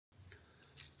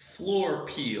floor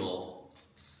peel.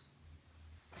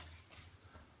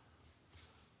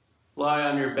 Lie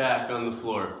on your back on the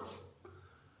floor.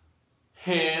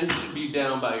 Hands should be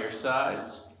down by your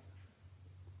sides.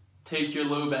 Take your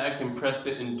low back and press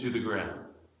it into the ground.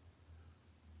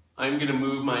 I'm going to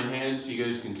move my hands so you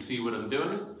guys can see what I'm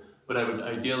doing, but I would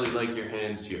ideally like your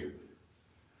hands here.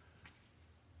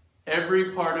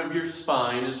 Every part of your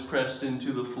spine is pressed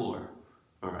into the floor,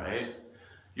 all right?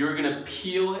 You're going to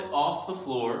peel it off the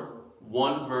floor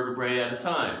one vertebrae at a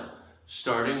time,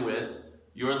 starting with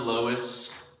your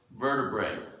lowest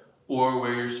vertebrae, or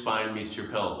where your spine meets your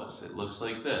pelvis. It looks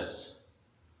like this.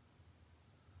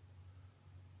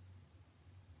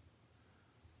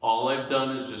 All I've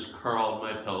done is just curled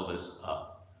my pelvis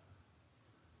up.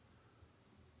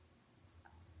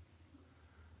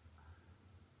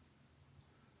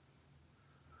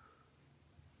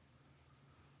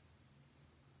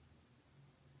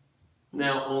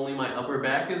 Now only my upper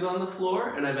back is on the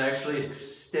floor, and I've actually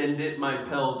extended my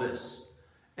pelvis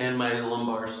and my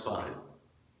lumbar spine.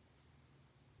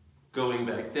 Going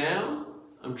back down,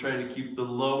 I'm trying to keep the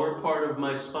lower part of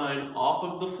my spine off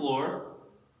of the floor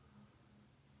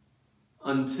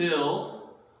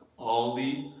until all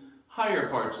the higher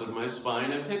parts of my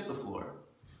spine have hit the floor.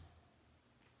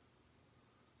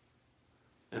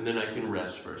 And then I can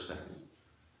rest for a second.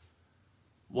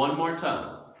 One more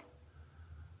time.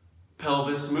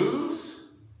 Pelvis moves,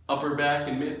 upper back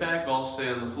and mid back all stay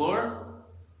on the floor.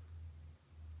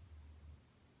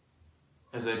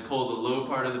 As I pull the low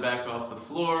part of the back off the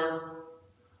floor,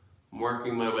 I'm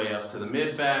working my way up to the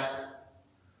mid back,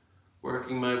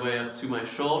 working my way up to my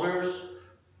shoulders.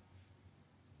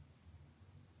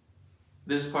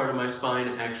 This part of my spine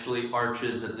actually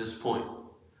arches at this point.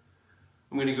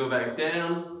 I'm going to go back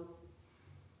down,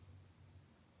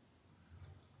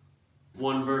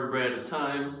 one vertebrae at a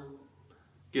time,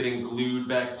 getting glued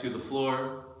back to the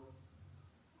floor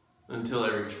until I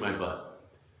reach my butt.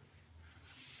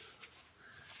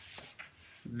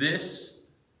 This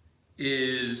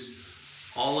is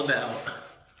all about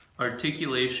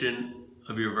articulation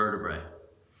of your vertebrae,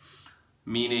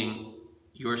 meaning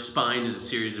your spine is a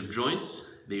series of joints.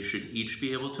 They should each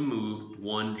be able to move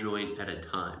one joint at a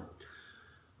time.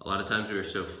 A lot of times we are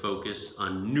so focused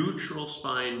on neutral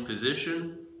spine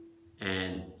position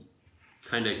and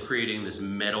kind of creating this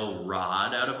metal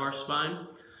rod out of our spine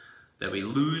that we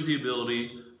lose the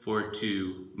ability for it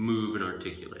to move and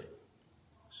articulate.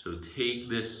 So take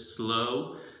this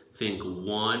slow, think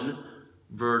one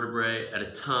vertebrae at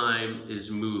a time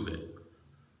is moving.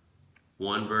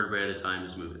 One vertebrae at a time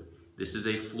is moving. This is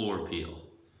a floor peel.